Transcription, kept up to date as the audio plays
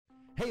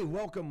Hey,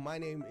 welcome. My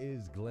name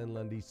is Glenn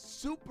Lundy.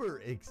 Super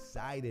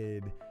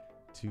excited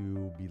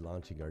to be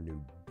launching our new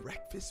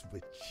Breakfast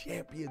with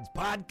Champions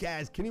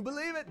podcast. Can you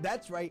believe it?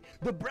 That's right.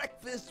 The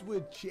Breakfast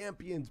with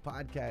Champions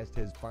podcast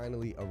has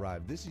finally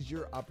arrived. This is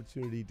your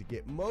opportunity to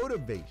get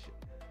motivation,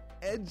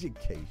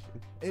 education,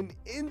 and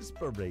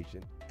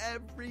inspiration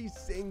every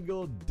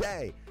single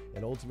day.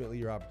 And ultimately,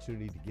 your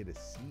opportunity to get a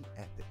seat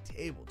at the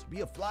table, to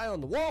be a fly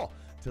on the wall,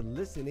 to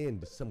listen in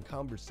to some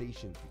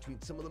conversations between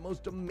some of the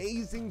most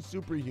amazing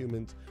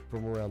superhumans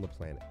from around the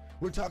planet.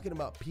 We're talking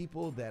about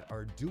people that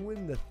are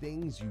doing the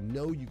things you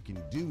know you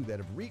can do, that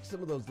have reached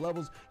some of those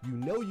levels you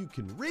know you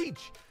can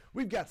reach.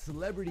 We've got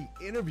celebrity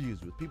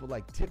interviews with people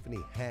like Tiffany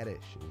Haddish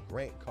and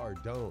Grant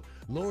Cardone,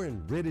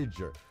 Lauren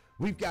Rittiger.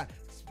 We've got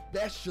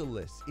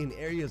specialists in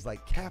areas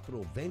like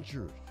capital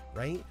ventures,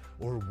 right?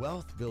 Or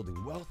wealth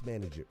building, wealth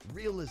management,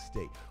 real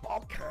estate,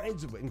 all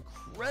kinds of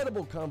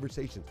incredible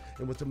conversations.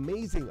 And what's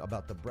amazing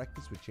about the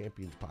Breakfast with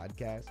Champions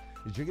podcast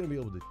is you're going to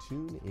be able to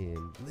tune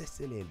in,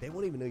 listen in. They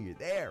won't even know you're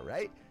there,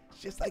 right? It's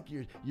just like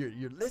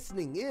you're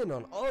listening in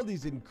on all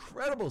these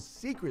incredible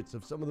secrets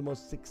of some of the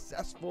most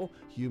successful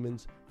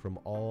humans from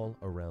all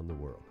around the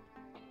world.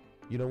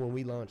 You know, when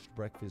we launched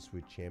Breakfast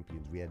with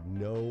Champions, we had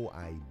no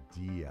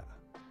idea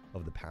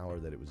of the power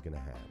that it was going to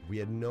have. We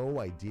had no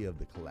idea of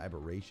the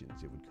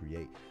collaborations it would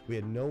create. We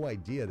had no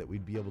idea that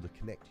we'd be able to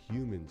connect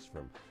humans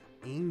from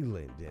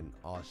England and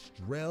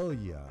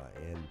Australia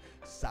and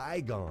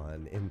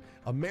Saigon and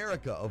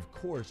America, of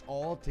course,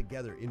 all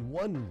together in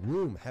one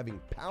room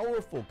having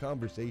powerful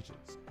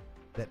conversations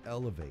that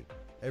elevate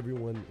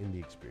everyone in the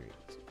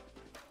experience.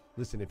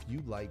 Listen, if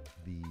you like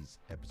these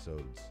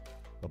episodes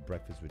of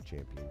Breakfast with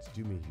Champions,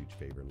 do me a huge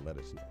favor and let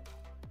us know.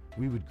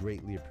 We would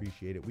greatly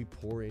appreciate it. We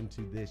pour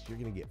into this. You're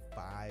going to get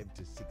 5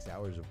 to 6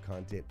 hours of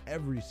content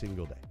every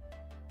single day,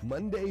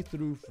 Monday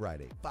through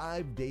Friday,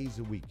 5 days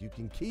a week. You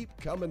can keep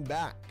coming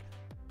back.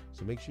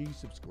 So make sure you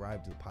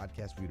subscribe to the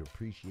podcast. We'd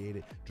appreciate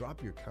it.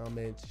 Drop your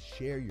comments,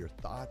 share your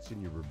thoughts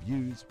and your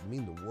reviews. It would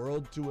mean the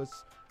world to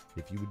us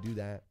if you would do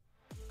that.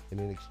 And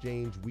in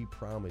exchange, we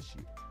promise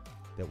you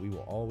that we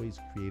will always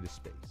create a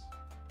space,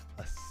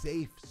 a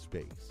safe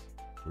space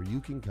where you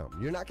can come.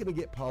 You're not going to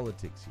get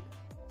politics here.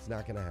 It's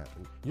not going to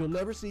happen. You'll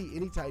never see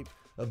any type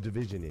of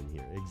division in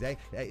here.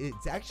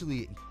 It's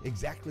actually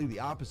exactly the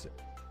opposite.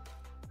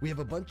 We have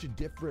a bunch of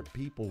different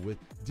people with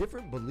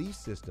different belief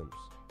systems,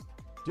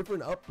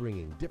 different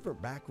upbringing, different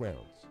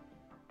backgrounds.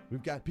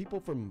 We've got people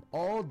from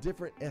all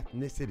different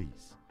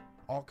ethnicities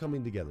all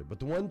coming together. But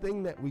the one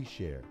thing that we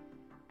share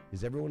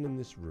is everyone in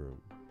this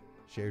room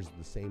shares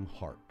the same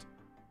heart.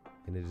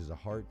 And it is a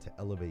heart to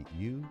elevate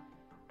you,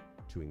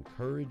 to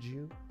encourage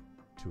you,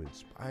 to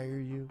inspire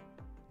you,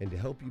 and to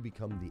help you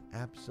become the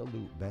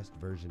absolute best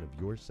version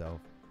of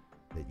yourself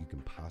that you can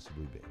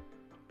possibly be.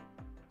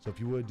 So if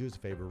you would, do us a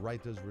favor,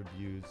 write those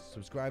reviews,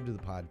 subscribe to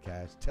the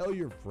podcast, tell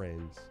your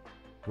friends.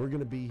 We're going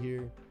to be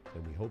here,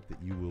 and we hope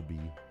that you will be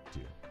too.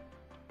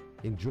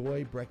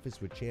 Enjoy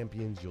Breakfast with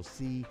Champions. You'll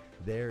see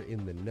there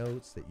in the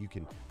notes that you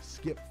can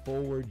skip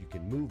forward, you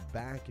can move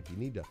back. If you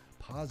need to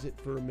pause it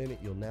for a minute,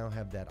 you'll now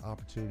have that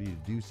opportunity to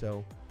do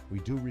so. We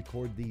do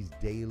record these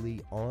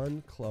daily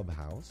on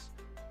Clubhouse.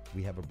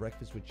 We have a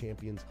Breakfast with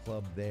Champions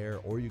club there,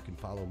 or you can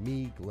follow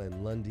me,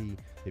 Glenn Lundy,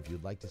 if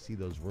you'd like to see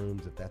those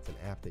rooms. If that's an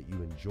app that you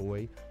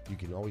enjoy, you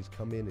can always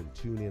come in and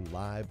tune in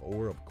live,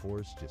 or of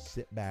course, just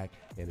sit back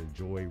and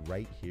enjoy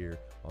right here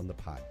on the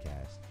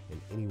podcast and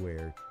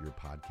anywhere your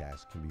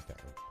podcast can be found.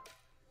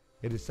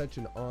 It is such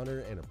an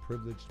honor and a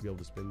privilege to be able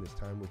to spend this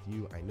time with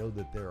you. I know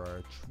that there are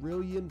a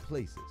trillion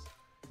places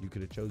you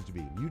could have chose to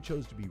be. You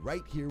chose to be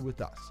right here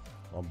with us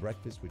on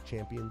Breakfast with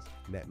Champions,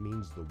 and that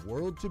means the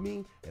world to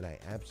me, and I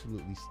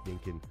absolutely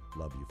stinking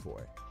love you for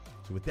it.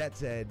 So with that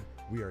said,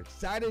 we are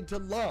excited to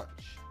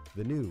launch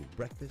the new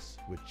Breakfast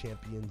with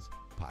Champions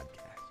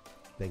podcast.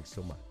 Thanks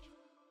so much.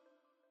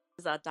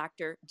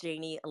 Dr.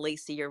 Janie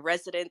Lacey, your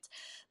resident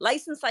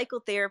licensed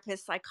psychotherapist,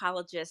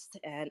 psychologist,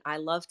 and I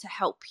love to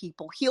help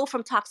people heal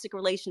from toxic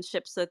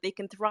relationships so that they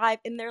can thrive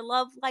in their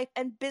love, life,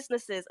 and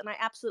businesses. And I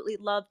absolutely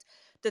loved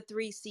the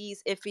 3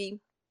 C's, Iffy.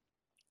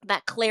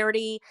 That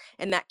clarity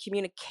and that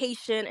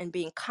communication and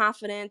being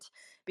confident,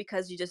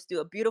 because you just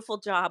do a beautiful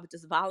job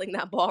just volleying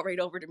that ball right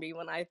over to me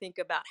when I think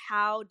about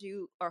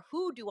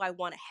who do I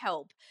want to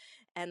help.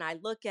 And I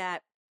look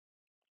at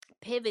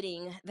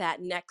pivoting that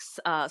next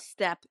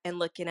step and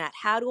looking at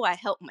how do I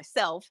help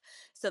myself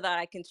so that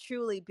I can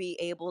truly be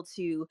able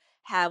to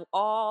have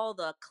all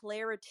the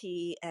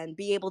clarity and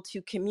be able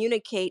to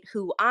communicate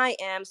who I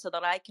am so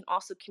that I can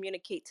also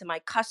communicate to my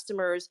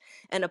customers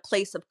in a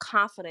place of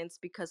confidence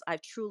because I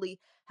truly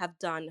have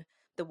done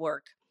the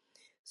work.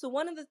 So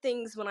one of the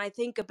things when I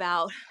think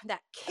about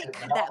that kick,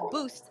 that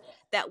boost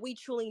that we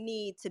truly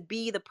need to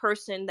be the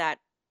person that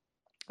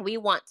we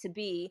want to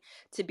be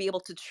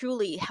able to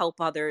truly help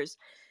others.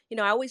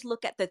 I always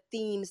look at the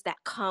themes that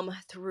come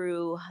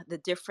through the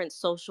different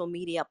social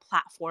media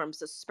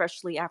platforms,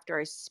 especially after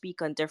I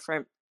speak on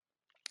different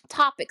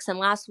topics. And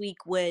last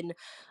week, when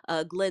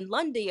Glenn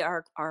Lundy,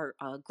 our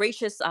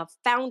gracious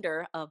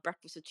founder of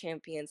Breakfast with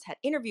Champions, had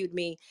interviewed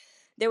me,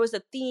 there was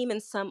a theme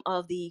in some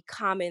of the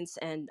comments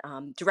and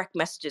direct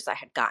messages I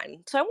had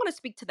gotten. So I want to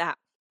speak to that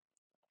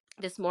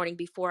this morning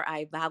before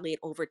I volley it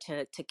over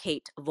to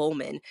Kate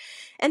Volman.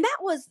 And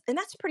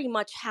that's pretty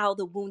much how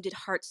the wounded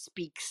heart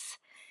speaks.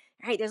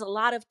 Right? There's a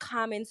lot of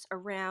comments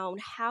around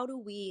how do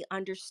we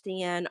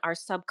understand our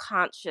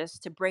subconscious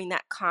to bring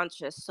that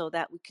conscious so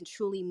that we can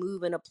truly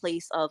move in a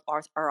place of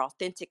our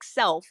authentic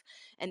self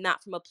and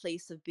not from a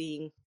place of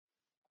being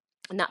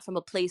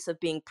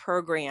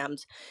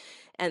programmed.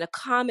 And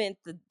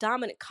the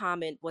dominant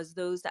comment was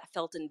those that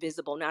felt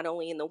invisible, not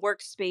only in the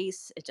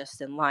workspace, just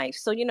in life.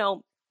 So,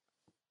 when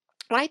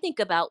I think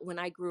about when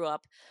I grew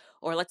up,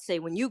 or let's say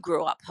when you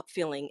grew up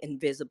feeling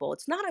invisible,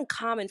 it's not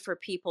uncommon for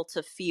people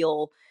to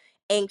feel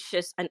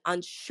anxious and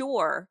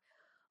unsure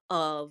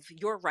of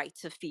your right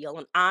to feel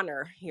and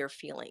honor your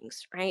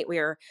feelings, right?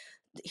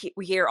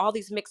 We hear all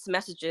these mixed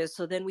messages,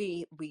 so then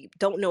we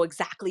don't know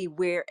exactly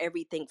where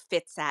everything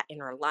fits at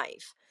in our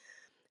life.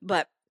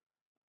 But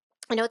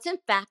it's in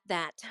fact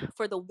that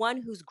for the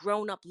one who's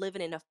grown up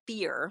living in a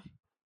fear,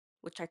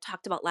 which I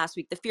talked about last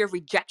week, the fear of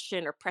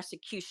rejection or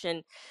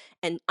persecution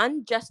and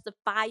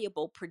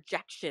unjustifiable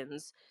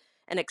projections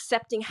and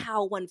accepting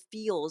how one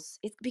feels,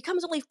 it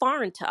becomes only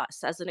foreign to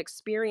us as an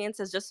experience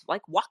as just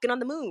like walking on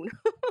the moon.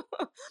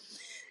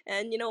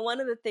 And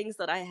one of the things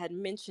that I had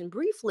mentioned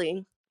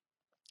briefly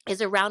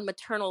is around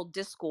maternal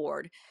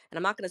discord. And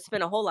I'm not going to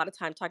spend a whole lot of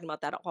time talking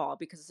about that at all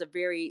because it's a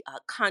very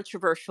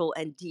controversial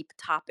and deep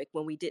topic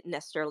when we didn't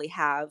necessarily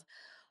have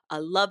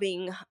a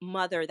loving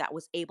mother that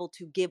was able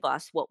to give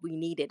us what we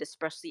needed,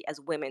 especially as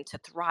women, to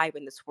thrive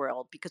in this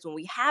world. Because when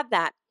we have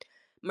that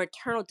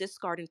maternal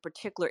discard in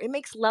particular, it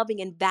makes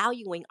loving and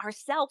valuing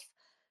ourselves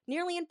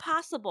nearly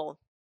impossible.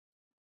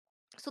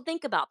 So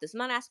think about this. I'm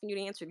not asking you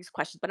to answer these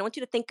questions, but I want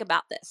you to think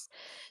about this.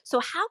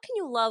 So, how can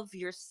you love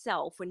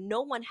yourself when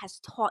no one has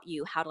taught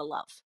you how to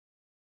love?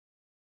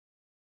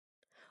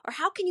 Or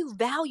how can you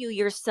value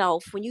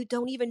yourself when you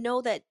don't even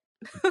know that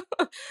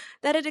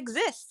that it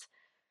exists,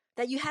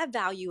 that you have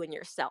value in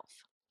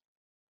yourself?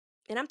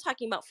 And I'm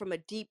talking about from a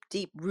deep,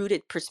 deep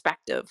rooted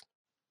perspective.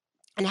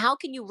 And how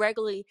can you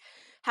regulate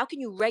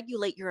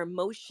your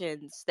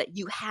emotions that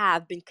you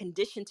have been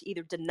conditioned to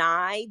either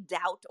deny,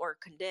 doubt, or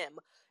condemn?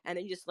 And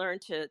then you just learn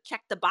to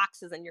check the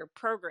boxes and you're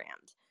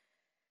programmed.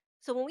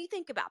 So when we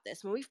think about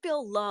this, when we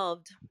feel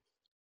loved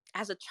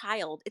as a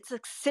child, it's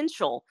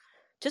essential.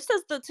 Just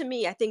as to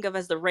me, I think of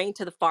as the rain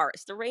to the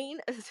forest. The rain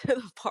to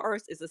the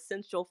forest is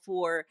essential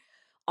for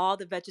all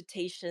the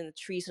vegetation, the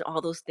trees, and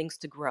all those things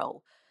to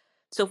grow.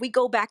 So if we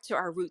go back to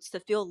our roots, to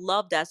feel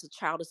loved as a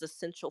child is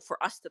essential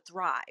for us to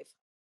thrive.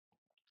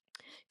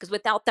 Because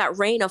without that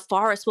rain, a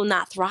forest will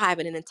not thrive,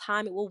 and in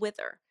time it will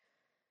wither.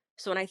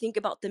 So when I think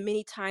about the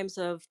many times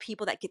of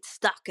people that get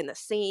stuck in the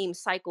same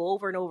cycle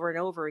over and over and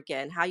over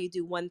again, how you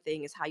do one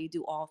thing is how you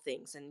do all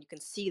things. And you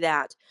can see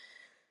that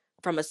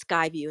from a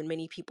sky view in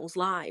many people's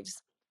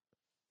lives.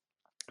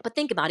 But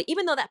think about it,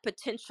 even though that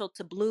potential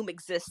to bloom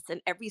exists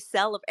in every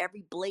cell of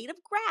every blade of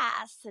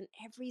grass and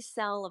every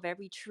cell of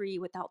every tree,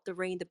 without the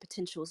rain, the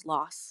potential is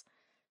lost.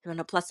 And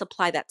then let's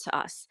apply that to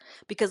us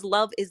because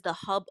love is the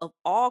hub of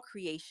all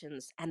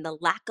creations, and the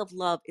lack of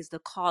love is the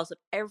cause of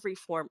every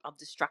form of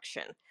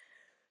destruction.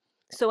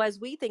 So, as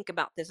we think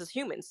about this as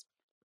humans,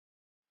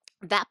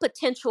 that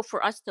potential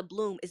for us to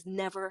bloom is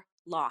never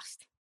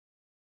lost.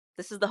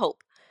 This is the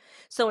hope.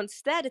 So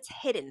instead, it's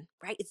hidden,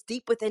 right? It's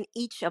deep within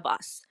each of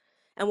us.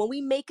 And when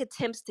we make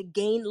attempts to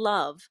gain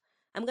love,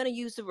 I'm going to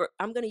use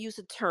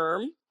the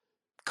term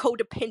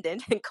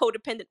codependent in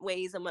codependent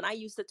ways. And when I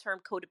use the term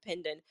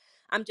codependent,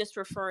 I'm just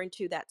referring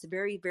to that's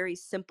very, very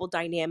simple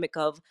dynamic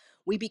of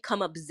we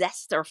become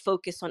obsessed or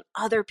focused on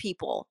other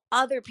people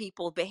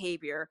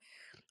behavior.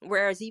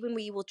 Whereas even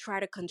we will try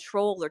to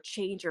control or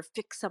change or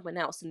fix someone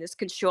else. And this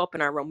can show up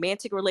in our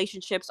romantic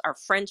relationships, our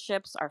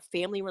friendships, our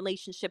family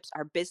relationships,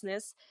 our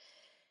business.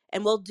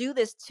 And we'll do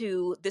this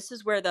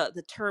is where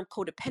the term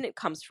codependent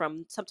comes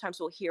from. Sometimes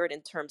we'll hear it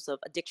in terms of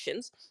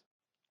addictions,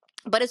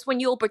 but it's when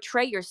you'll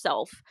betray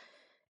yourself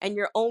and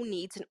your own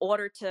needs in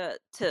order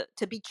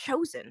to be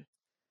chosen,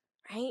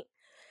 right?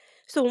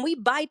 So when we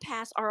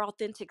bypass our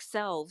authentic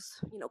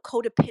selves,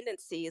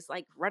 codependency is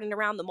like running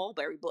around the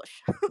mulberry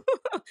bush.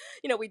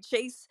 We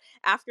chase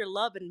after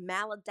love in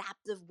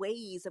maladaptive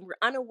ways and we're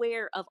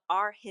unaware of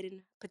our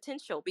hidden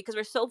potential because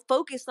we're so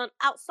focused on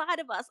outside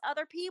of us,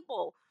 other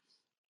people.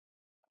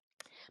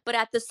 But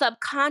at the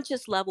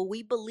subconscious level,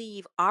 we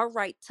believe our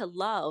right to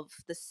love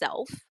the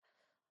self,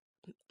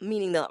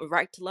 meaning the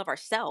right to love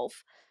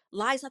ourself,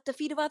 lies at the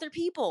feet of other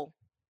people.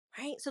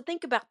 Right? So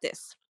think about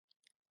this.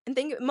 And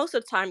think most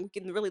of the time we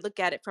can really look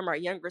at it from our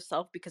younger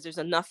self because there's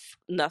enough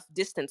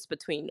distance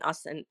between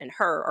us and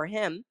her or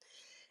him.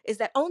 Is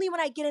that only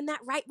when I get in that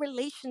right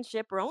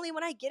relationship or only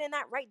when I get in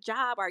that right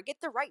job or I get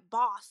the right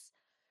boss,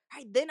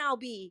 right? Then I'll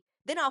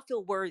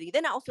feel worthy.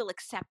 Then I'll feel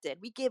accepted.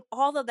 We give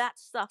all of that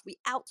stuff, we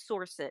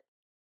outsource it.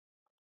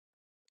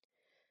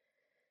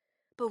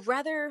 But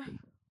rather,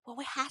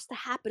 what has to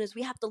happen is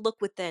we have to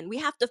look within. We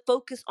have to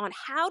focus on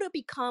how to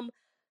become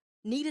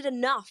needed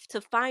enough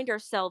to find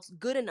ourselves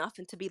good enough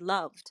and to be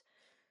loved.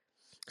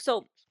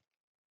 So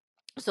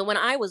so when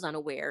I was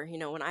unaware,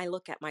 when I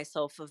look at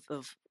myself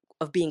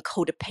of being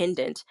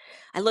codependent,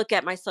 I look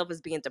at myself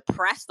as being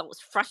depressed. I was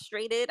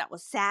frustrated, I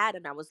was sad,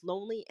 and I was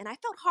lonely, and I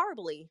felt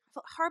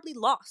horribly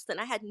lost, and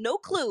I had no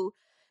clue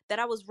that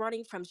I was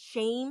running from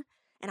shame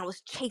and I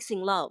was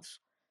chasing love.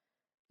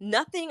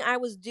 Nothing I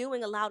was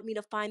doing allowed me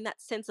to find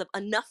that sense of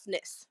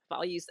enoughness, if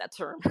I'll use that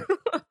term.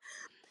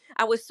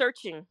 I was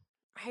searching.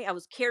 Right? I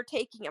was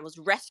caretaking, I was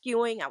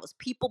rescuing, I was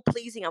people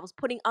pleasing, I was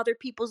putting other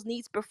people's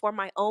needs before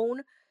my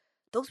own.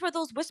 Those were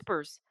those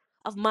whispers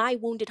of my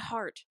wounded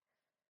heart.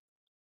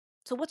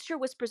 So, what's your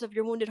whispers of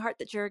your wounded heart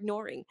that you're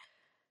ignoring?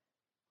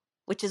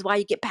 Which is why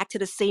you get back to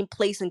the same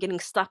place and getting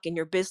stuck in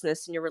your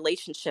business and your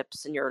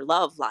relationships and your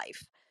love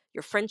life,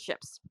 your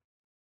friendships.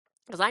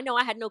 Because I know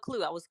I had no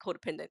clue I was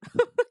codependent.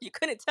 You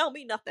couldn't tell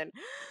me nothing.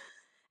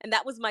 And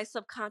that was my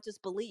subconscious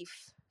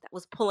belief that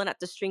was pulling at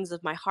the strings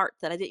of my heart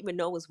that I didn't even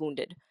know was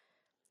wounded.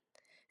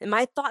 And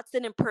my thoughts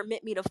didn't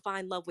permit me to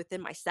find love within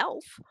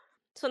myself.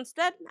 So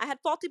instead, I had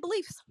faulty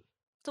beliefs.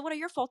 So, what are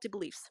your faulty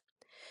beliefs?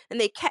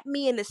 And they kept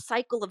me in this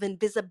cycle of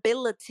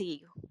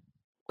invisibility,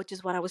 which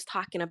is what I was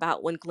talking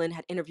about when Glenn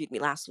had interviewed me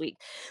last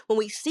week. When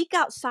we seek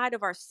outside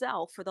of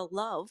ourselves for the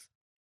love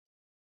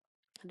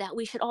that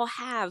we should all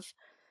have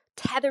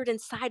tethered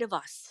inside of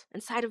us,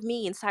 inside of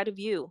me, inside of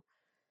you.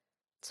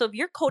 So if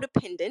you're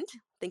codependent,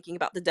 thinking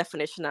about the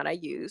definition that I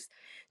use,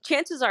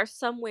 chances are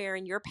somewhere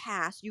in your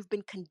past you've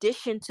been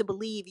conditioned to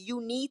believe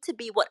you need to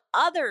be what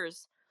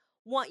others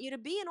want you to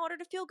be in order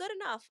to feel good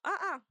enough.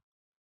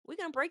 We're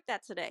going to break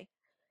that today.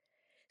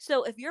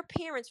 So if your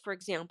parents, for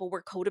example,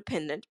 were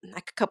codependent,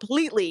 I could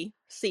completely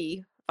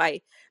see if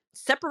I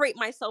separate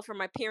myself from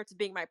my parents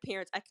being my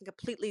parents, I can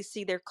completely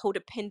see their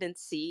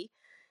codependency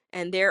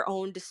and their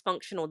own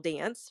dysfunctional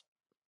dance.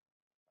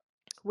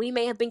 We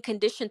may have been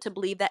conditioned to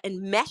believe that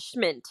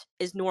enmeshment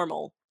is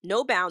normal,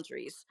 no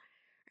boundaries,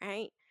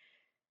 right?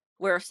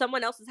 Where if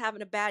someone else is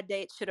having a bad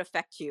day, it should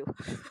affect you.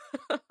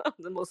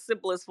 The most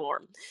simplest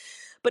form.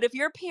 But if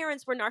your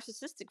parents were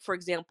narcissistic, for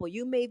example,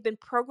 you may have been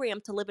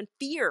programmed to live in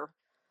fear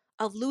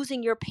of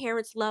losing your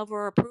parents' love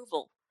or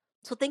approval.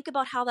 So think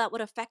about how that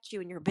would affect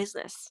you in your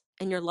business,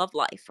 in your love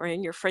life, or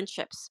in your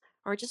friendships,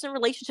 or just in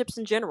relationships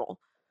in general.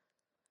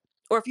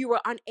 Or if you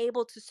were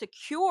unable to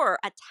secure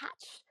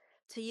attach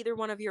to either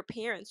one of your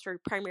parents or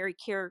primary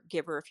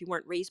caregiver if you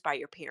weren't raised by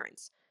your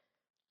parents,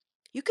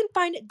 you can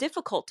find it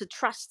difficult to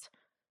trust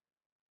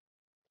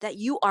that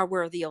you are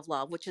worthy of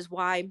love, which is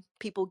why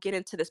people get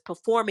into this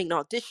performing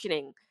and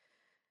auditioning.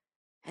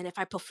 And if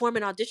I perform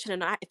an audition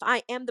and if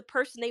I am the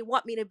person they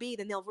want me to be,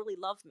 then they'll really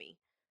love me.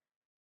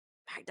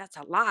 Right, that's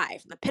a lie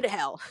from the pit of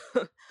hell.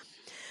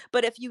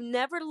 But if you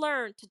never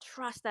learn to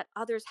trust that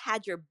others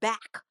had your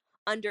back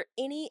under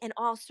any and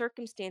all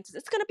circumstances,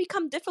 it's going to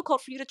become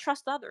difficult for you to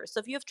trust others. So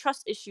if you have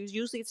trust issues,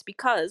 usually it's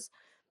because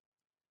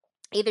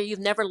either you've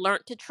never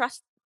learned to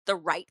trust the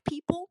right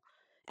people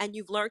and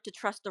you've learned to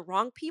trust the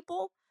wrong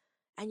people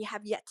and you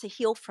have yet to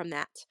heal from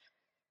that.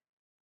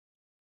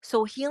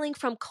 So healing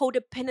from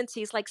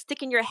codependency is like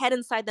sticking your head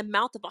inside the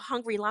mouth of a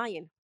hungry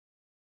lion.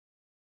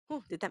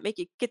 Ooh, did that make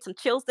you get some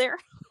chills there?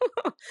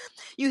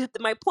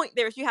 My point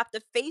there is you have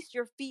to face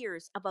your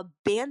fears of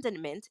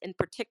abandonment in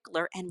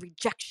particular and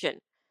rejection.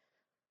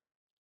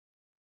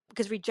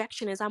 Because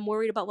rejection is I'm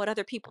worried about what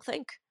other people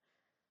think.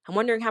 I'm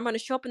wondering how I'm going to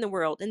show up in the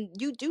world. And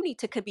you do need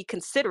to be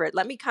considerate.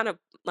 Let me kind of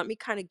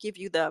give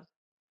you the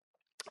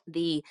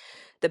the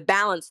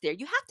balance there.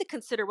 You have to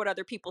consider what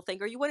other people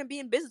think or you wouldn't be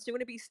in business. You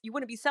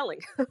wouldn't be selling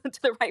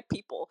to the right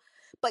people.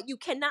 But you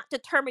cannot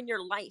determine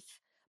your life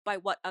by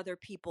what other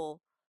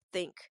people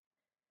think.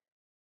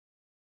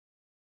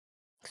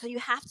 So you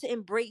have to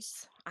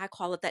embrace, I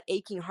call it that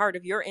aching heart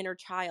of your inner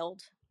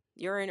child,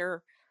 your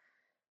inner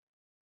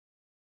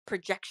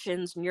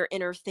projections and your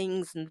inner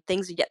things and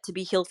things yet to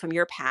be healed from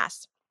your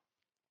past.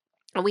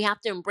 And we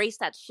have to embrace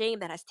that shame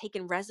that has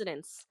taken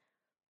residence,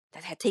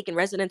 that had taken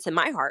residence in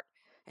my heart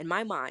and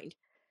my mind,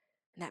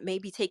 and that may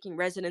be taking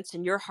residence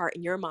in your heart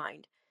and your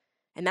mind.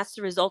 And that's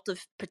the result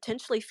of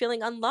potentially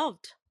feeling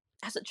unloved.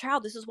 As a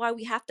child, this is why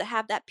we have to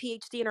have that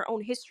PhD in our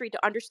own history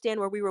to understand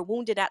where we were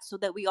wounded at so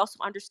that we also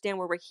understand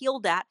where we're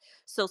healed at.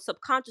 So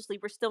subconsciously,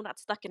 we're still not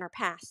stuck in our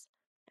past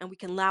and we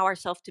can allow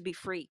ourselves to be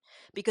free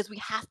because we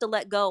have to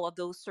let go of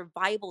those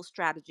survival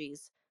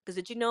strategies. Because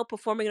did you know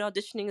performing and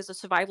auditioning is a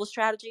survival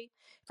strategy?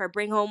 If I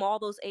bring home all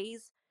those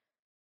A's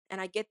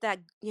and I get that,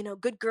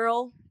 good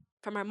girl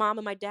from my mom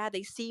and my dad,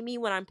 they see me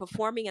when I'm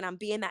performing and I'm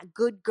being that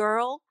good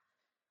girl.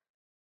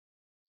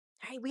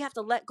 Right? We have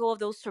to let go of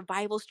those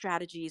survival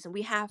strategies and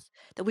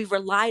we've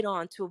relied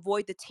on to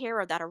avoid the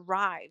terror that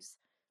arrives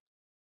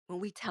when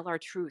we tell our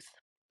truth.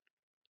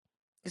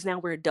 Because now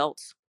we're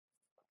adults.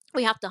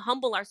 We have to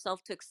humble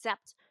ourselves to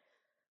accept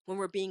when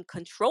we're being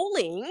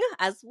controlling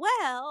as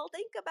well.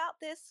 Think about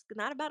this,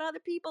 not about other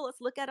people.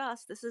 Let's look at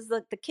us. This is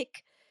the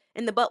kick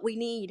in the butt we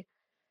need.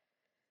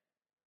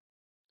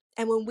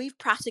 And when we've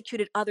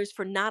prosecuted others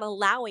for not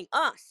allowing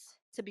us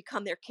to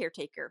become their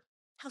caretaker,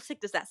 how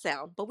sick does that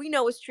sound? But we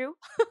know it's true.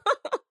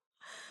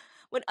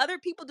 When other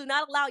people do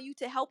not allow you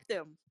to help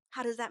them,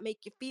 how does that make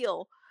you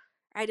feel?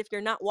 right? If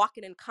you're not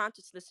walking in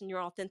consciousness and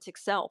your authentic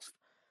self,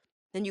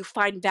 then you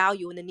find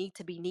value in the need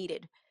to be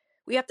needed.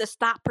 We have to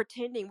stop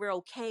pretending we're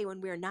okay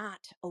when we're not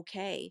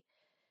okay.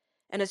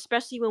 And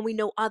especially when we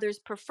know others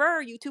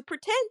prefer you to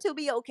pretend to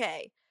be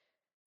okay,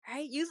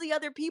 right? Usually,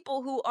 other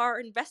people who are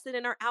invested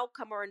in our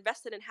outcome or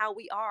invested in how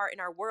we are in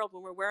our world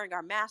when we're wearing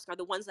our mask are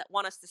the ones that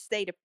want us to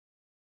stay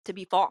to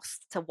be false,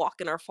 to walk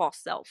in our false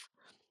self.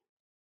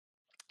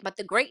 But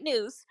the great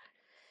news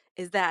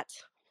is that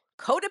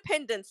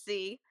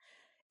codependency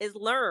is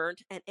learned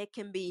and it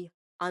can be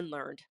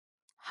unlearned.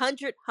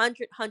 100%.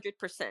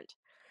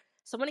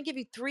 So I'm going to give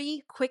you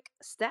 3 quick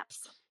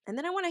steps and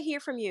then I want to hear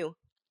from you.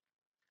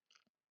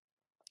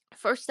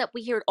 First step,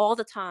 we hear it all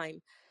the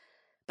time,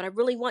 but I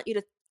really want you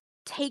to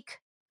take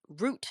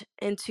root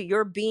into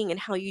your being and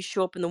how you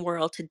show up in the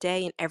world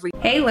today and every.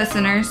 Hey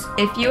listeners,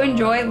 if you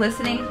enjoy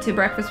listening to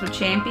Breakfast with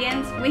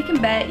Champions, we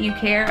can bet you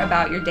care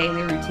about your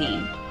daily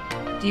routine.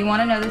 Do you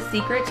want to know the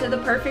secret to the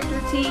perfect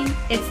routine?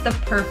 It's the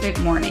perfect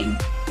morning.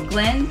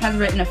 Glenn has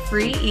written a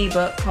free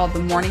ebook called The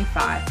Morning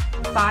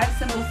 5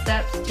 Simple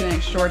Steps to an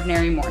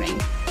Extraordinary Morning.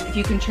 If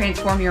you can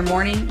transform your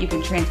morning, you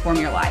can transform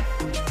your life.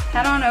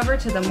 Head on over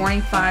to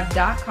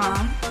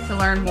themorning5.com to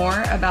learn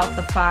more about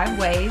the 5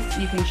 ways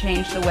you can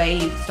change the way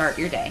you start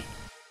your day.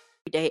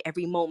 Every day,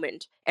 every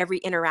moment, every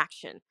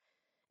interaction.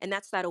 And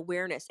that's that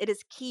awareness. It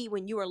is key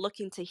when you are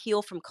looking to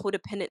heal from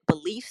codependent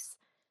beliefs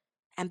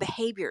and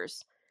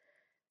behaviors.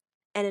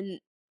 And in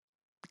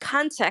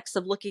context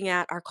of looking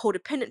at our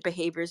codependent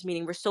behaviors,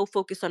 meaning we're so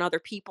focused on other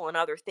people and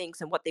other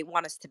things and what they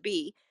want us to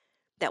be,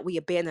 that we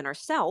abandon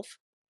ourselves,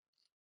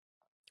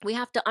 we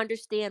have to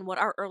understand what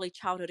our early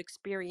childhood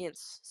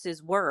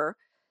experiences were,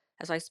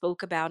 as I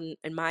spoke about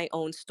in my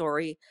own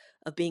story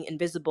of being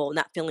invisible,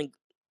 not feeling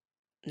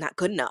not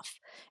good enough.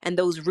 And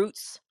those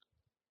roots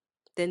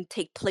then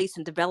take place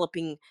in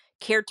developing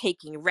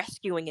caretaking,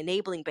 rescuing,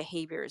 enabling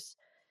behaviors.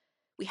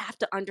 We have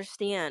to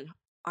understand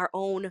our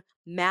own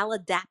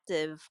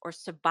maladaptive or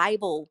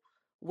survival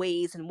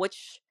ways in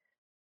which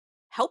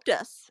helped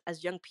us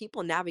as young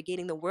people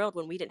navigating the world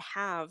when we didn't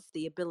have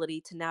the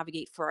ability to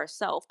navigate for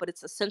ourselves. But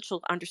it's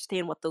essential to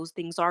understand what those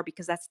things are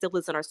because that still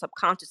is in our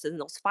subconscious in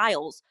those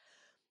files,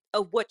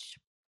 of which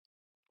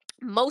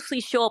mostly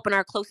show up in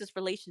our closest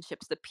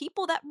relationships. The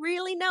people that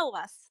really know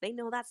us, they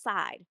know that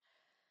side.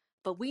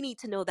 But we need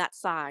to know that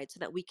side so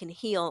that we can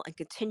heal and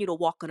continue to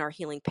walk on our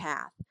healing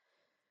path.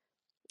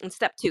 And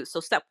step 2. So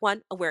step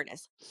 1,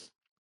 awareness.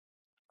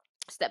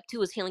 Step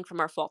 2 is healing from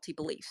our faulty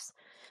beliefs.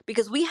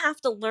 Because we have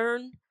to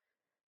learn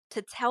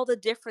to tell the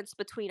difference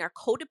between our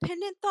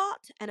codependent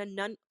thought and a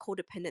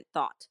non-codependent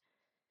thought,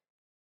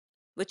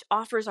 which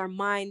offers our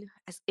mind,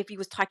 as if he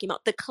was talking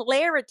about, the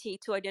clarity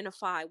to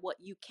identify what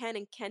you can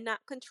and cannot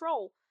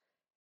control.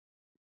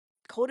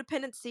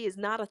 Codependency is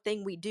not a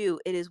thing we do,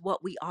 it is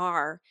what we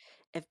are,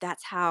 if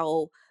that's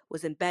how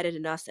was embedded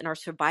in us and our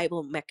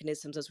survival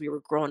mechanisms as we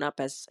were growing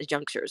up as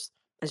youngsters.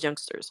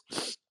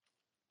 It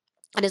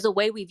is a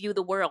way we view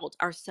the world,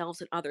 ourselves,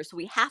 and others. So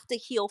we have to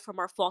heal from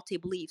our faulty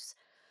beliefs,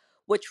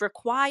 which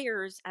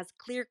requires as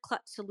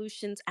clear-cut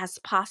solutions as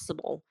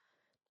possible.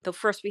 Though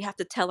first we have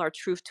to tell our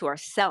truth to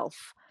ourselves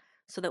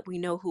so that we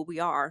know who we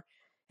are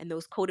and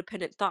those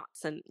codependent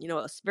thoughts. And,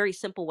 a very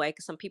simple way,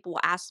 because some people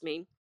will ask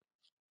me,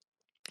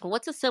 well,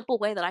 what's a simple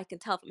way that I can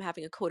tell if I'm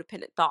having a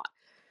codependent thought?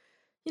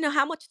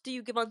 How much do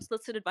you give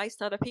unsolicited advice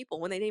to other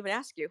people when they didn't even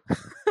ask you?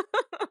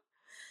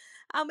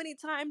 How many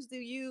times do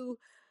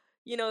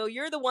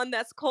you're the one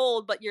that's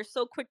cold, but you're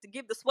so quick to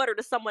give the sweater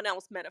to someone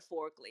else,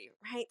 metaphorically,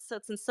 right? So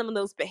it's in some of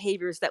those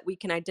behaviors that we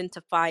can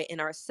identify in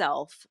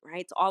ourselves,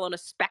 right? It's all on a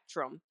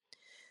spectrum.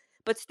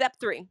 But step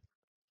 3,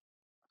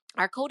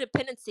 our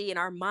codependency in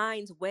our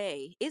mind's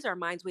way is our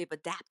mind's way of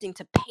adapting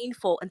to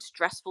painful and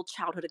stressful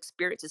childhood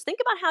experiences. Think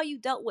about how you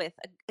dealt with,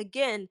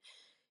 again,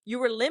 you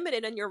were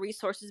limited in your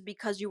resources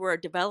because you were a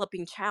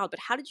developing child, but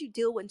how did you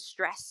deal with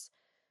stress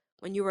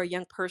when you were a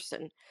young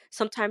person?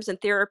 Sometimes in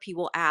therapy,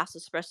 we'll ask,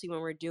 especially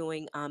when we're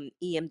doing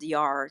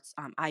EMDR,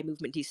 eye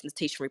movement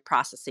desensitization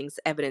reprocessing, it's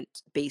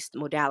evidence-based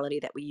modality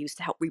that we use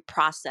to help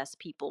reprocess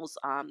people's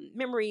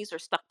memories or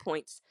stuck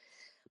points.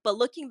 But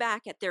looking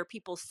back at their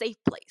people's safe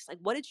place, like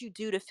what did you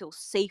do to feel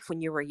safe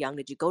when you were young?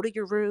 Did you go to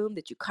your room?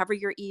 Did you cover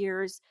your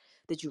ears?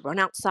 Did you run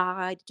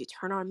outside? Did you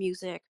turn on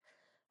music?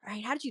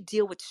 Right? How did you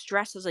deal with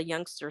stress as a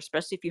youngster,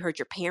 especially if you heard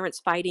your parents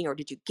fighting, or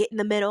did you get in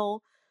the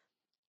middle?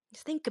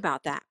 Just think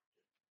about that.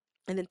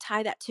 And then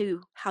tie that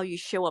to how you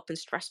show up in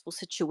stressful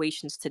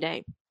situations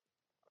today.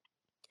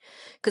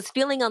 Because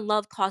feeling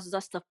unloved causes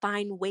us to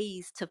find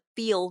ways to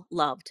feel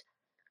loved.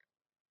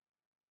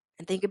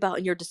 And think about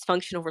in your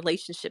dysfunctional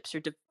relationships,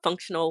 your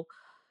dysfunctional,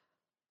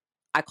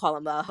 I call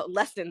them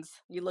lessons.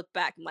 You look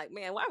back and like,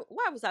 man,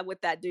 why was I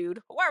with that dude?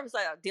 Why was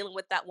I dealing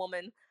with that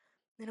woman?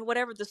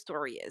 Whatever the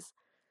story is.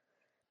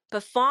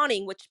 But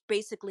fawning, which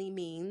basically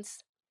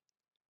means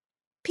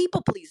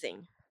people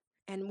pleasing.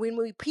 And when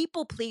we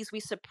people please, we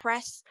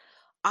suppress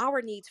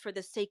our needs for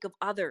the sake of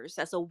others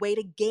as a way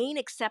to gain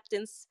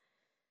acceptance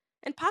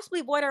and possibly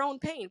avoid our own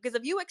pain. Because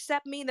if you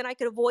accept me, then I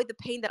could avoid the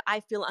pain that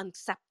I feel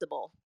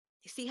unacceptable.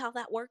 You see how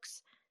that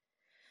works?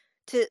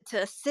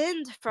 to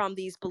ascend from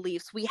these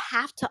beliefs, we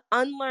have to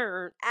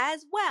unlearn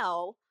as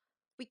well.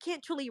 We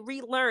can't truly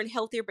relearn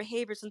healthier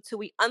behaviors until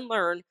we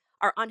unlearn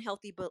our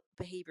unhealthy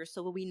behaviors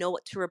so we know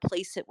what to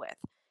replace it with.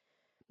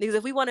 Because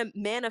if we want to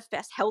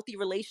manifest healthy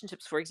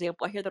relationships, for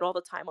example, I hear that all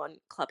the time on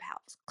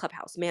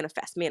Clubhouse,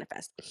 manifest,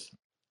 manifest.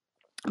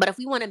 But if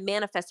we want to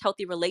manifest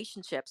healthy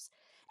relationships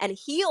and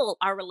heal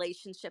our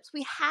relationships,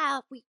 we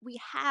have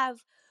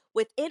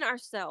within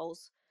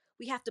ourselves,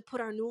 we have to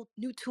put our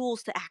new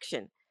tools to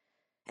action.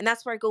 And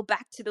that's where I go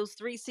back to those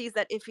 3 C's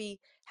that Iffy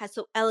has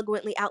so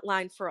eloquently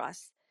outlined for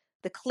us.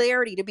 The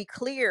clarity to be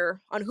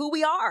clear on who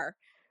we are,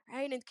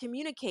 right? And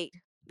communicate.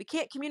 We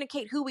can't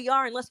communicate who we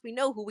are unless we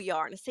know who we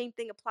are. And the same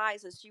thing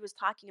applies as she was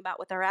talking about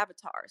with our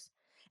avatars.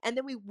 And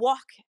then we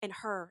walk in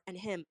her and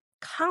him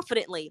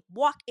confidently.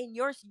 Walk in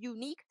your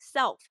unique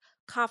self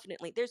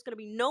confidently. There's going to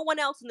be no one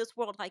else in this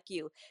world like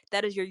you.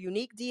 That is your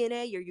unique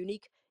DNA, your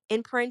unique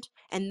imprint.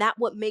 And that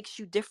what makes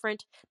you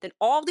different than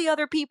all the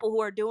other people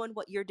who are doing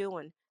what you're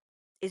doing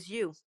is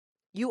you.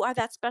 You are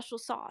that special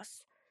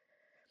sauce.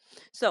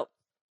 So,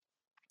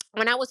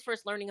 when I was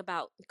first learning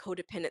about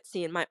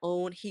codependency and my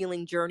own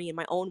healing journey and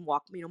my own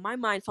walk, my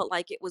mind felt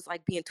like it was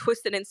like being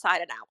twisted inside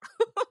and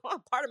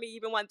out. Part of me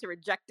even wanted to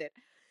reject it.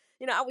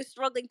 I was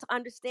struggling to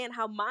understand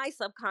how my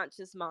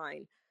subconscious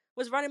mind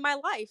was running my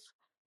life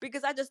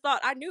because I just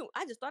thought I knew.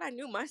 I just thought I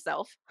knew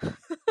myself.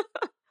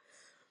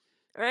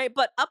 Right?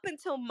 But up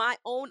until my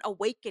own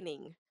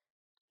awakening,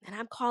 and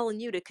I'm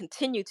calling you to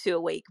continue to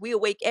awake. We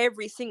awake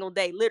every single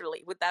day,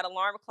 literally, with that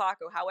alarm clock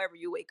or however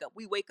you wake up.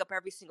 We wake up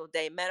every single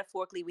day.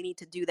 Metaphorically, we need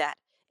to do that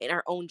in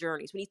our own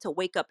journeys. We need to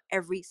wake up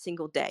every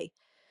single day.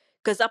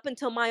 Because up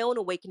until my own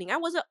awakening, I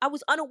was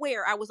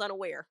unaware. I was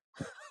unaware.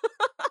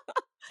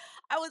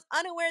 I was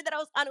unaware that I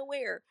was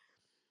unaware.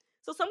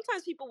 So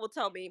sometimes people will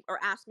tell me or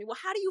ask me, well,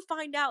 how do you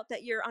find out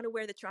that you're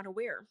unaware that you're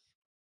unaware?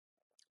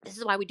 This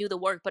is why we do the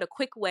work. But a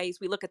quick way is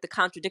we look at the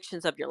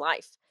contradictions of your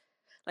life.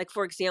 Like,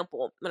 for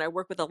example, when I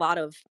work with a lot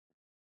of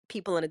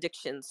people in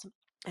addictions,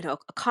 I know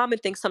a common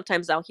thing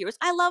sometimes I'll hear is,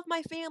 I love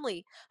my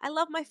family. I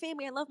love my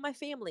family. I love my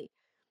family.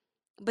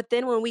 But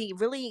then when we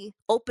really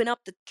open up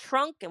the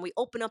trunk and we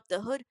open up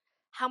the hood,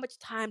 how much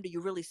time do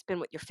you really spend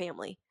with your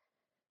family?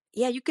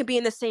 Yeah, you can be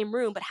in the same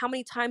room, but how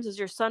many times does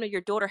your son or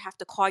your daughter have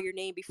to call your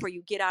name before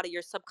you get out of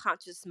your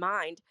subconscious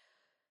mind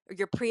or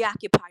your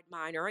preoccupied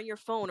mind or on your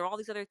phone or all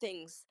these other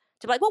things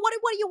to be like, well, what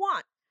do you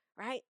want?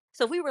 Right?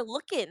 So if we were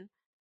looking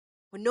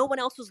when no one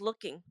else was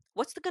looking,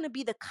 what's going to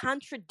be the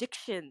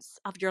contradictions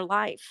of your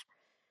life?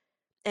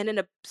 And in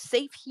a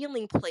safe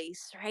healing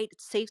place, right?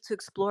 It's safe to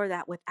explore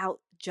that without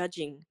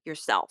judging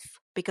yourself.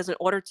 Because in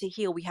order to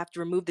heal, we have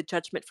to remove the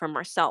judgment from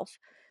ourselves.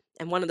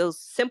 And one of those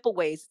simple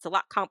ways, it's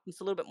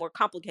a little bit more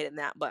complicated than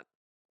that, but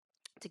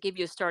to give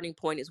you a starting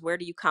point is, where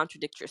do you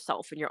contradict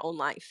yourself in your own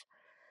life?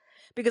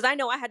 Because I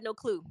know I had no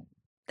clue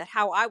that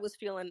how I was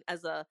feeling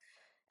as a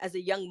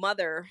young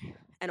mother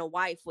and a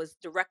wife was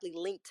directly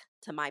linked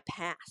to my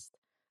past.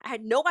 I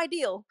had no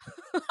idea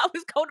I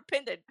was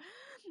codependent.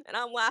 And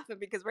I'm laughing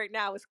because right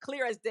now it's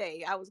clear as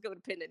day I was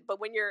codependent. But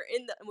when you're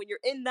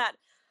in that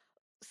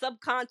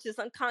subconscious,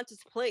 unconscious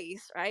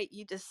place, right?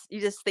 You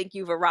just think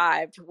you've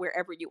arrived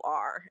wherever you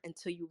are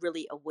until you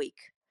really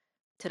awake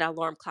to that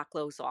alarm clock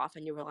goes off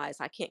and you realize,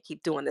 I can't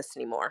keep doing this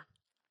anymore.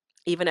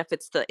 Even if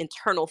it's the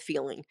internal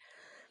feeling,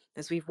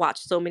 as we've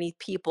watched so many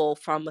people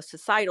from a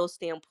societal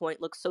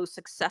standpoint look so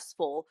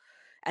successful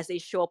as they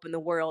show up in the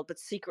world, but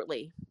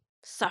secretly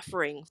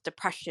suffering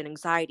depression,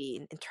 anxiety,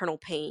 and internal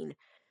pain,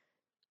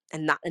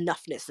 and not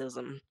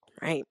enoughnessism,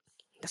 right?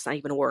 That's not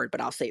even a word,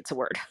 but I'll say it's a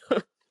word.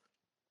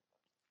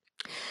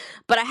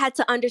 But I had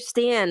to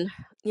understand,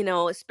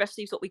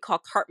 especially what we call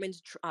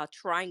Cartman's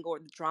triangle, or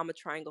the drama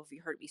triangle. If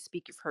you've heard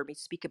me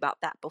speak about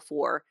that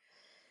before.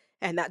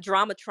 And that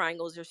drama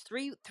triangles, there's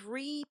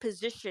three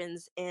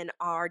positions in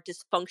our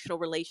dysfunctional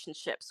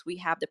relationships. We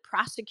have the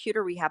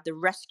prosecutor, we have the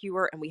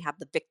rescuer, and we have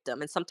the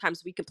victim. And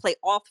sometimes we can play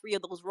all three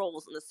of those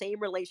roles in the same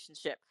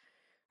relationship.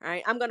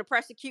 Right? I'm going to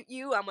prosecute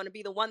you. I'm going to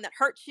be the one that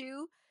hurts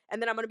you.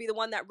 And then I'm going to be the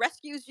one that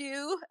rescues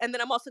you. And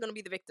then I'm also going to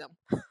be the victim.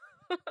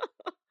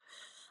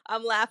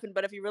 I'm laughing,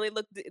 but if you really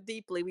look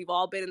deeply, we've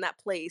all been in that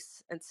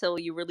place until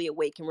you really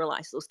awake and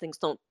realize those things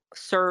don't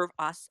serve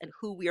us and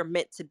who we are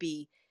meant to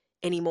be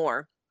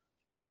anymore.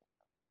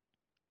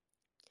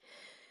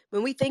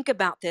 When we think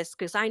about this,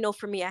 because I know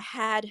for me, I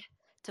had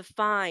to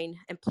find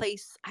and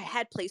I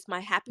had placed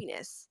my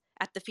happiness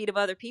at the feet of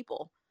other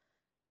people,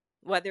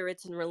 whether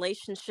it's in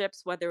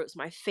relationships, whether it was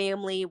my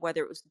family,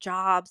 whether it was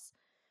jobs,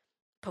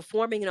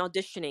 performing and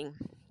auditioning,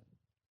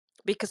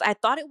 because I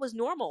thought it was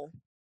normal.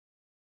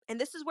 And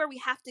this is where we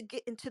have to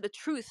get into the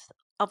truth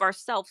of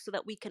ourselves so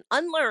that we can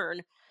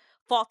unlearn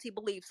faulty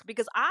beliefs,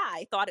 because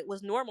I thought it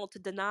was normal to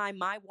deny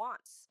my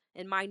wants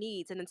and my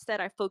needs. And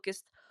instead, I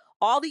focused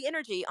all the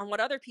energy on what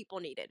other people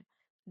needed,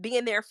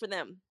 being there for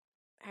them.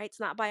 Right? It's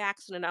not by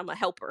accident I'm a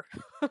helper.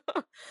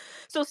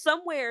 So,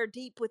 somewhere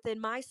deep within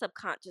my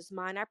subconscious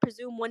mind, I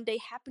presume one day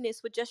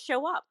happiness would just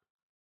show up.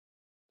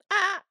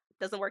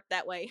 Doesn't work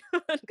that way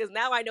because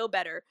now I know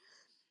better.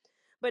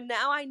 But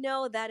now I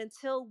know that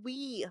until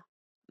we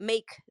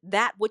make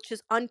that which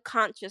is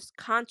unconscious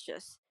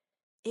conscious,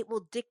 it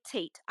will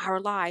dictate our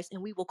lives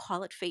and we will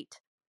call it fate.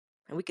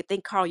 And we could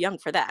thank Carl Jung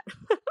for that.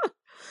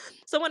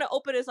 So I want to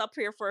open this up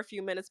here for a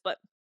few minutes, but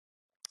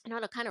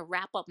to kind of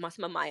wrap up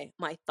some of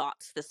my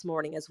thoughts this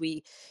morning as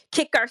we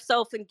kick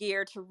ourselves in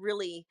gear to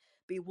really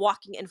be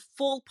walking in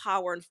full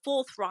power and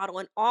full throttle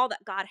and all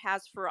that God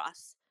has for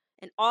us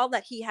and all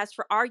that He has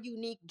for our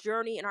unique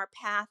journey and our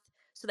path,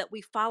 so that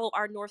we follow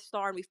our North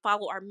Star and we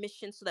follow our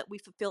mission so that we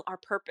fulfill our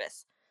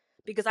purpose.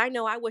 Because I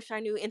wish I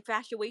knew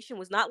infatuation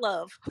was not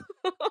love.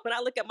 When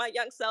I look at my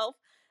young self,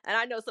 and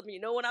I know some of you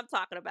know what I'm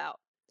talking about.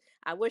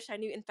 I wish I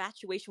knew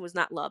infatuation was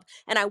not love.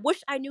 And I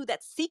wish I knew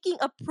that seeking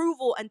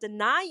approval and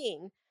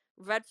denying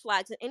red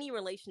flags in any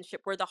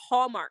relationship were the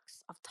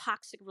hallmarks of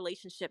toxic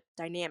relationship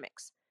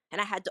dynamics. And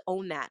I had to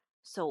own that.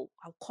 So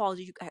I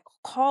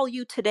call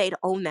you today to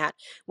own that,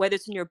 whether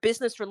it's in your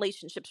business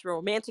relationships, your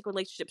romantic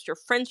relationships, your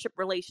friendship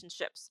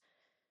relationships.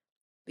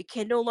 We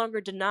can no longer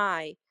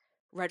deny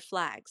red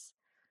flags.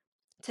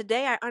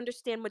 Today, I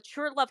understand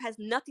mature love has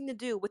nothing to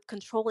do with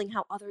controlling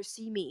how others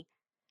see me.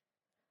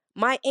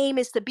 My aim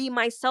is to be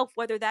myself,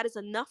 whether that is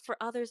enough for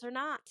others or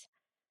not.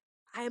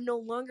 I am no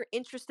longer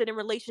interested in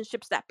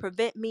relationships that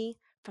prevent me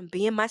from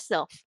being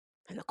myself.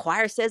 And the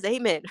choir says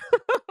amen.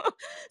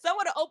 So I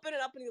want to open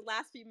it up in the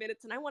last few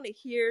minutes, and I want to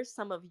hear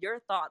some of your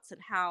thoughts and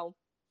how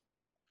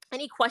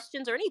any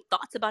questions or any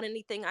thoughts about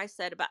anything I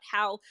said about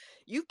how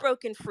you've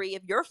broken free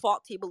of your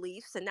faulty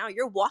beliefs and now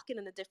you're walking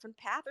in a different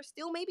path, or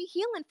still maybe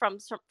healing from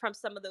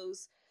some of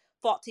those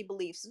faulty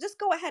beliefs. So just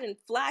go ahead and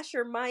flash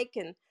your mic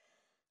and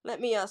let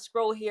me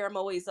scroll here. I'm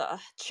always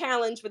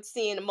challenged with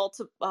seeing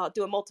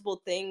doing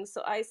multiple things.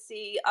 So I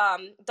see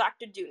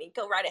Dr. Dooney.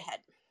 Go right ahead.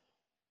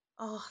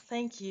 Oh,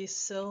 thank you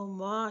so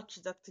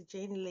much, Dr.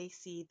 Jane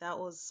Lacey. That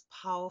was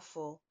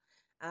powerful.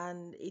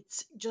 And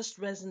it's just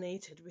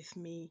resonated with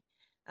me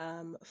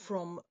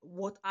from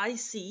what I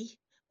see,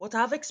 what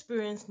I've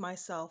experienced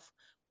myself,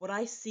 what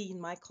I see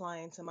in my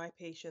clients and my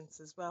patients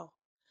as well.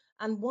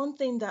 And one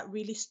thing that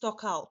really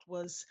stuck out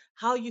was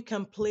how you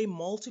can play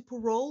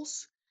multiple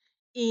roles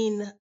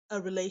in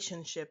a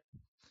relationship.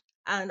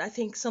 And I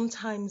think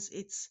sometimes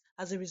it's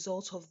as a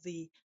result of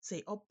the,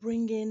 say,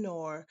 upbringing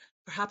or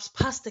perhaps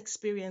past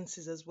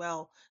experiences as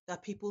well,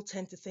 that people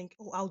tend to think,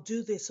 oh, I'll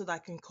do this so that I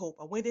can cope.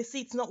 And when they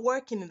see it's not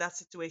working in that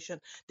situation,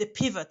 they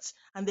pivot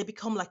and they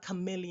become like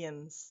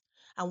chameleons.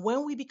 And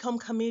when we become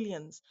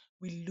chameleons,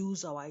 we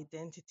lose our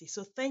identity.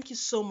 So thank you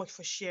so much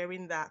for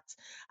sharing that.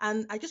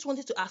 And I just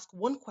wanted to ask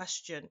one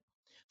question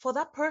for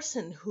that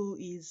person who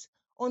is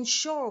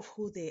unsure of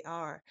who they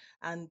are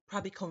and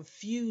probably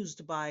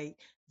confused by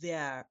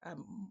their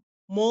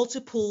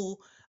multiple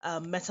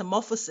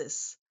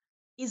metamorphosis.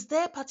 Is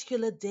there a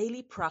particular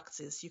daily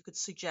practice you could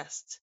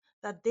suggest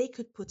that they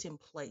could put in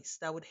place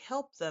that would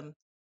help them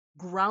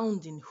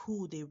ground in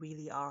who they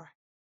really are?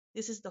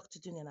 This is Dr.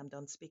 Dunya, and I'm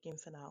done speaking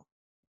for now.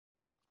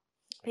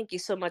 Thank you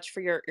so much for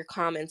your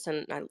comments.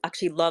 And I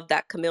actually love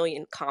that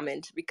chameleon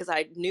comment, because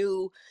I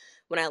knew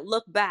when I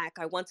look back,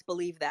 I once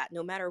believed that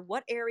no matter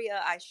what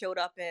area I showed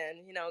up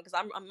in, because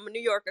I'm a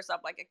New Yorker, so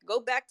I'm like, I can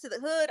go back to the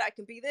hood, I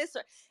can be this.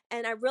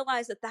 And I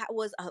realized that that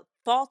was a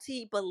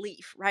faulty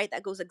belief, right?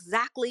 That goes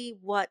exactly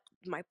what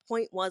my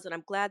point was. And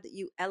I'm glad that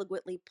you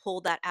eloquently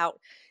pulled that out,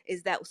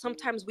 is that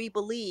sometimes we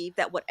believe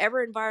that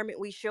whatever environment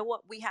we show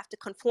up, we have to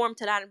conform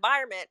to that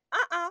environment.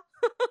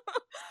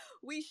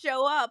 We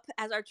show up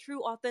as our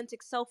true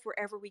authentic self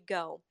wherever we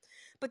go.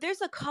 But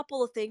there's a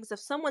couple of things. If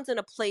someone's in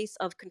a place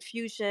of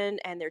confusion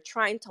and they're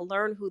trying to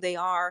learn who they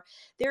are,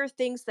 there are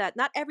things that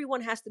not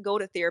everyone has to go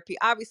to therapy.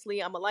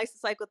 Obviously, I'm a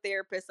licensed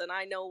psychotherapist and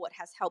I know what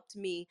has helped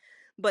me.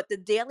 But the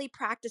daily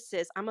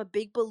practices, I'm a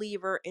big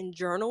believer in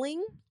journaling.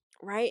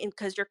 Right. And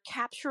because you're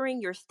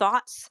capturing your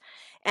thoughts.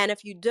 And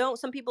if you don't,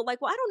 some people are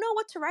like, well, I don't know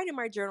what to write in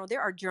my journal.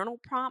 There are journal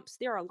prompts.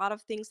 There are a lot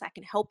of things that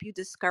can help you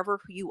discover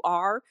who you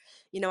are.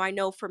 I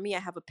know for me, I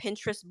have a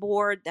Pinterest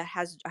board I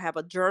have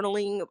a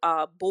journaling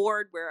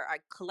board where I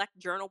collect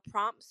journal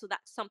prompts. So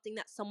that's something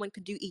that someone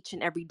could do each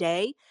and every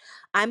day.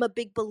 I'm a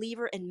big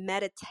believer in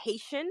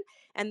meditation.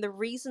 And the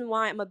reason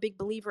why I'm a big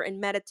believer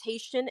in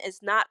meditation is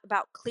not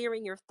about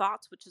clearing your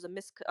thoughts, which is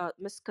a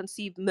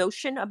misconceived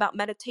notion about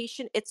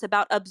meditation. It's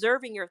about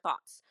observing your thoughts.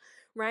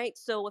 Right.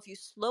 So if you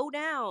slow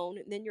down,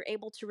 then you're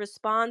able to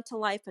respond to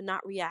life and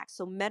not react.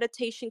 So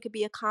meditation could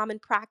be a common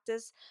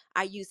practice.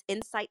 I use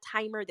Insight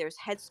Timer. There's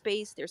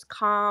Headspace. There's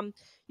Calm.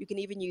 You can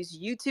even use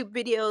YouTube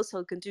videos, so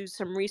you can do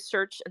some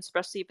research,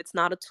 especially if it's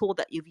not a tool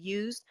that you've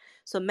used.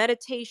 So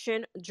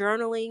meditation,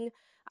 journaling.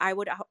 I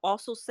would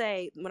also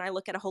say, when I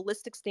look at a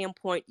holistic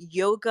standpoint,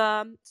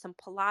 yoga, some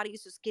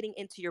Pilates, just getting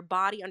into your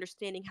body,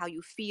 understanding how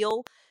you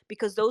feel,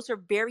 because those are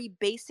very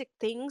basic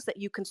things that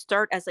you can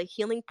start as a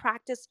healing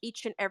practice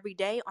each and every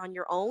day on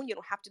your own. You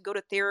don't have to go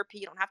to therapy.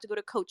 You don't have to go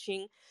to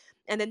coaching.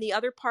 And then the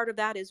other part of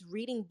that is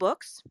reading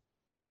books.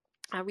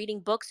 Reading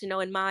books,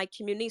 in my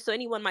community. So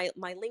anyone, my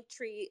link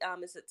tree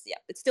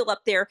it's still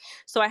up there.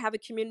 So I have a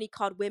community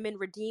called Women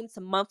Redeemed. It's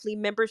a monthly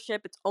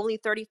membership. It's only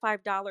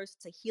 $35.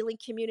 It's a healing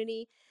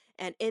community.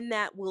 And in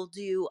that, we'll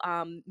do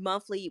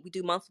monthly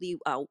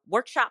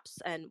workshops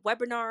and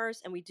webinars,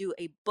 and we do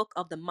a book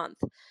of the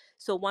month.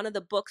 So one of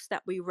the books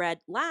that we read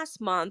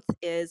last month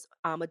is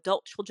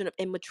Adult Children of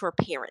Immature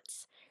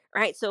Parents.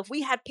 Right. So if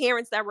we had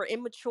parents that were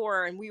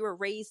immature and we were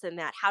raised in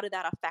that, how did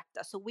that affect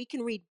us? So we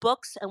can read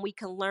books and we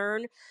can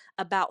learn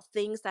about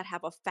things that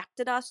have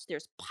affected us.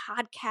 There's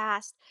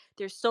podcasts.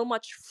 There's so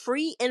much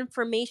free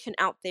information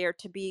out there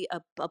to be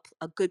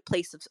a good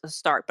place of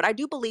start. But I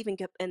do believe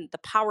in the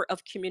power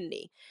of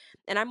community.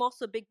 And I'm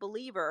also a big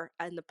believer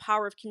in the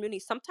power of community,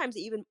 sometimes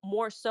even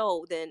more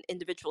so than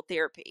individual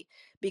therapy.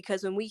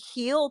 Because when we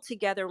heal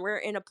together and we're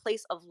in a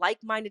place of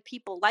like-minded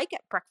people, like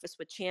at Breakfast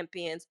with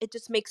Champions, it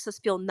just makes us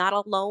feel not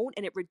alone,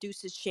 and it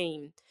reduces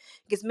shame.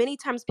 Because many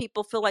times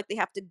people feel like they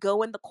have to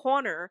go in the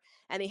corner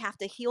and they have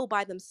to heal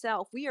by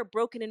themselves. We are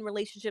broken in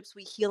relationships,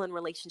 we heal in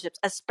relationships,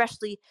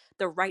 especially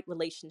the right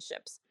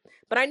relationships.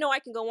 But I know I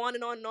can go on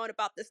and on and on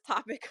about this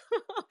topic.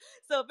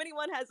 So if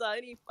anyone has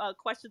any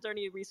questions or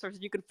any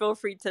resources, you can feel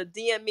free to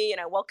DM me, and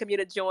I welcome you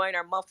to join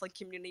our monthly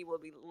community.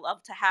 We'd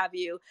love to have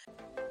you.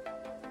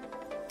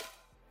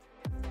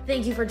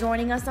 Thank you for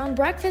joining us on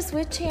Breakfast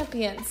with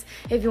Champions.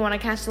 If you want to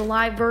catch the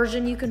live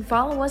version, you can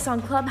follow us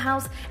on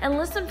Clubhouse and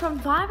listen from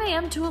 5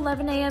 a.m. to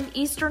 11 a.m.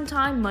 Eastern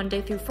Time,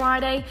 Monday through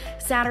Friday,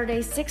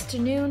 Saturdays 6 to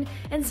noon,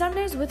 and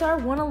Sundays with our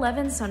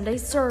 1:11 Sunday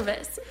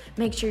service.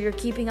 Make sure you're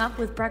keeping up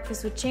with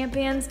Breakfast with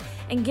Champions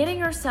and getting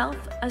yourself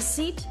a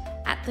seat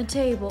at the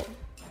table.